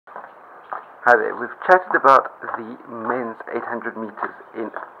Hi there. We've chatted about the men's 800 meters in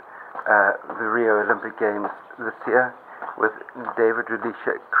the Rio Olympic Games this year, with David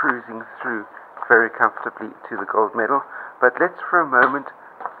Rudisha cruising through very comfortably to the gold medal. But let's for a moment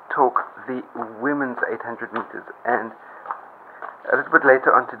talk the women's 800 meters. And a little bit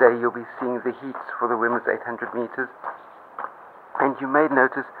later on today you'll be seeing the heats for the women's 800 meters. And you may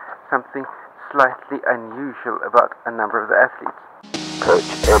notice something slightly unusual about a number of the athletes.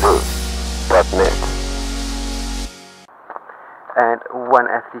 CoachEdu.net. And one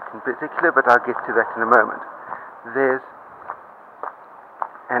athlete in particular, but I'll get to that in a moment. There's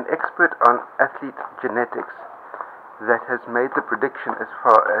an expert on athlete genetics that has made the prediction as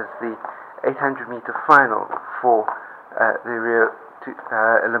far as the 800 meter final for the Rio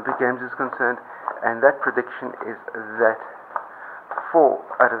Olympic Games is concerned, and that prediction is that 4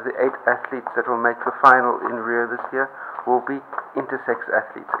 out of the 8 athletes that will make the final in Rio this year will be intersex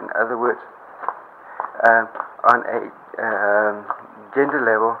athletes. In other words, on a gender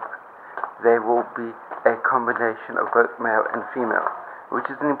level, there will be a combination of both male and female, which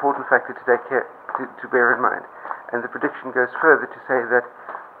is an important factor to take care to bear in mind. And the prediction goes further to say that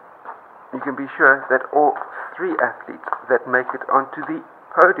you can be sure that all 3 athletes that make it onto the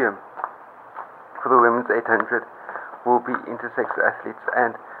podium for the women's 800 will be intersex athletes,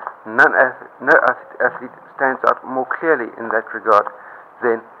 and no athlete stands out more clearly in that regard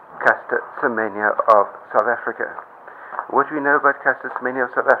than Caster Semenya of South Africa. What do we know about Caster Semenya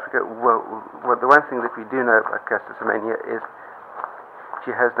of South Africa? Well, the one thing that we do know about Caster Semenya is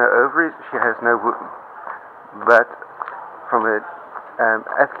she has no ovaries, she has no womb. But from an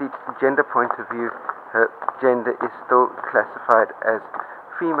athlete gender point of view, her gender is still classified as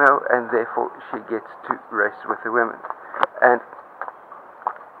female, and therefore she gets to race with the women. And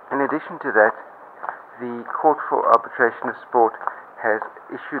in addition to that, the Court for Arbitration of Sport has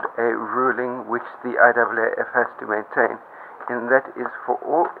issued a ruling which the IAAF has to maintain, and that is for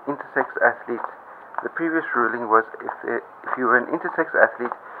all intersex athletes. The previous ruling was if you were an intersex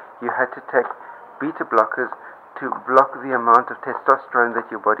athlete, you had to take beta blockers to block the amount of testosterone that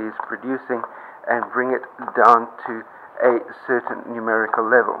your body is producing and bring it down to a certain numerical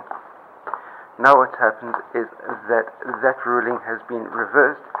level. Now what happens is that that ruling has been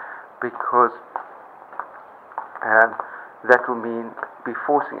reversed, because that will mean be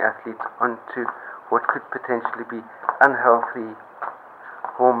forcing athletes onto what could potentially be unhealthy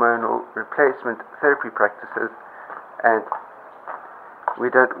hormonal replacement therapy practices, and we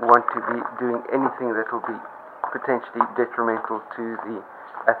don't want to be doing anything that will be potentially detrimental to the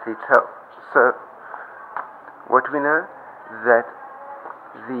athlete's health. So what we know, that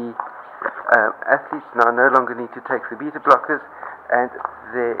the athletes now no longer need to take the beta blockers, and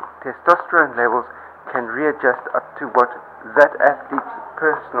their testosterone levels can readjust up to what that athlete's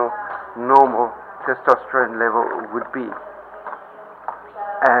personal normal testosterone level would be.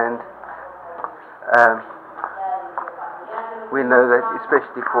 And we know that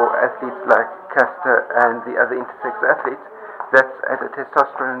especially for athletes like Caster and the other intersex athletes, that's at a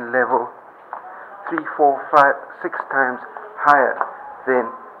testosterone level 3, 4, 5, 6 times higher than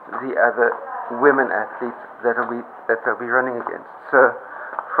the other women athletes that they'll be running against. So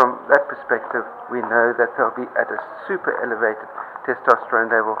from that perspective, we know that they'll be at a super elevated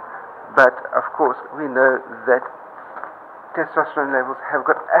testosterone level. But of course, we know that testosterone levels have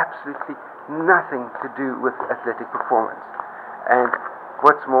got absolutely nothing to do with athletic performance. And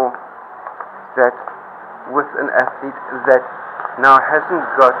what's more, that with an athlete that now hasn't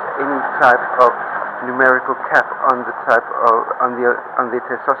got any type of numerical cap on the type of on the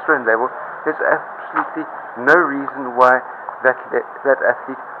testosterone level, there's absolutely no reason why that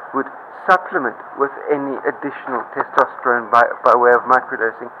athlete would supplement with any additional testosterone by way of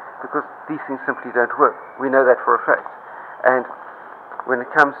microdosing, because these things simply don't work. We know that for a fact. And when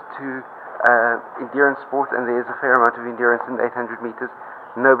it comes to endurance sport, and there's a fair amount of endurance in the 800 meters,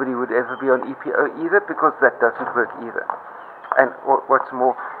 nobody would ever be on EPO either, because that doesn't work either. And what's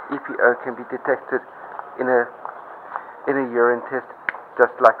more, EPO can be detected in a urine test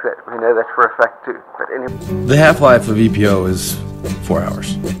just like that. We know that for a fact too. But anyway, the half-life of EPO is 4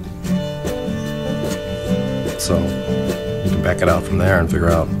 hours. So you can back it out from there and figure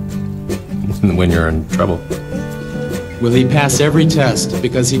out when you're in trouble. Will he pass every test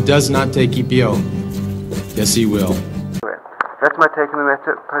because he does not take EPO? Yes, he will. That's my take on the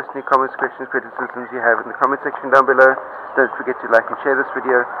matter. Post any comments, questions, criticisms you have in the comment section down below. Don't forget to like and share this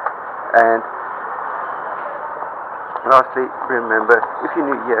video. And lastly, remember, if you're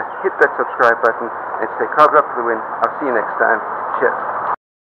new here, hit that subscribe button and stay carved up for the win. I'll see you next time. Cheers.